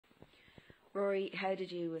Rory, how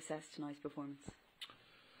did you assess tonight's performance?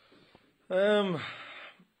 It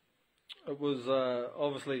was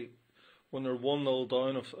obviously when they're 1-0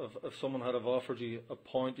 down. If someone had have offered you a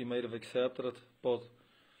point, you might have accepted it. But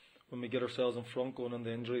when we get ourselves in front going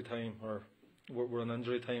into injury time, or we're in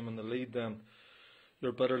injury time in the lead, then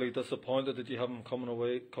you're bitterly disappointed that you haven't come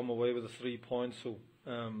away with the 3 points. So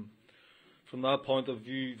from that point of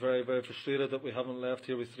view, very, very frustrated that we haven't left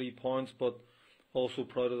here with 3 points, but also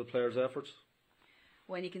proud of the players' efforts.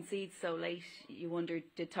 When you concede so late, you wonder,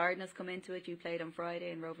 did tiredness come into it? You played on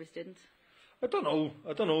Friday and Rovers didn't. I don't know.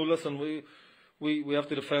 Listen, we have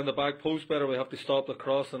to defend the back post better. We have to stop the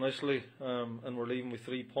cross initially, and we're leaving with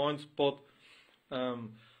 3 points. But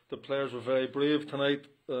the players were very brave tonight.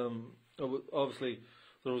 Obviously,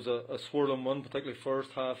 there was a swirling one, particularly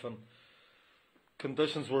first half, and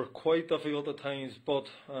conditions were quite difficult at times. But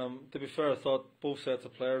to be fair, I thought both sets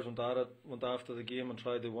of players went after the game and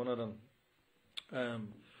tried to win it. And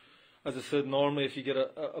as I said, normally if you get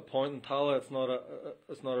a point in Tallaght,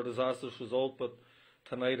 it's not a disastrous result. But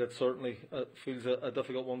tonight it certainly feels a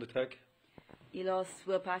difficult one to take. You lost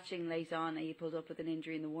Will Patching late on, and you pulled up with an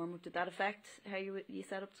injury in the warm up. Did that affect how you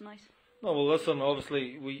set up tonight? No, well, listen.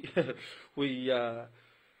 Obviously, we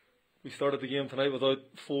started the game tonight without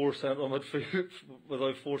four central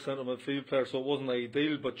midfield players, so it wasn't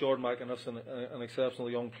ideal. But Jordan McAniff's an exceptional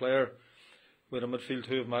young player. We had a midfield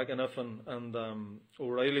two of McAniff and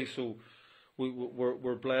O'Reilly, so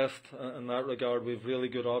we're blessed in that regard. We have really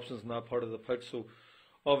good options in that part of the pitch. So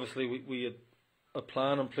obviously we had a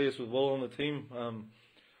plan in place with Will on the team,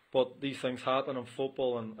 but these things happen in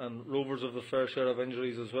football, and Rovers have a fair share of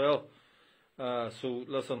injuries as well. So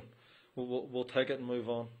listen, we'll take it and move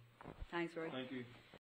on. Thanks, Rory. Thank you.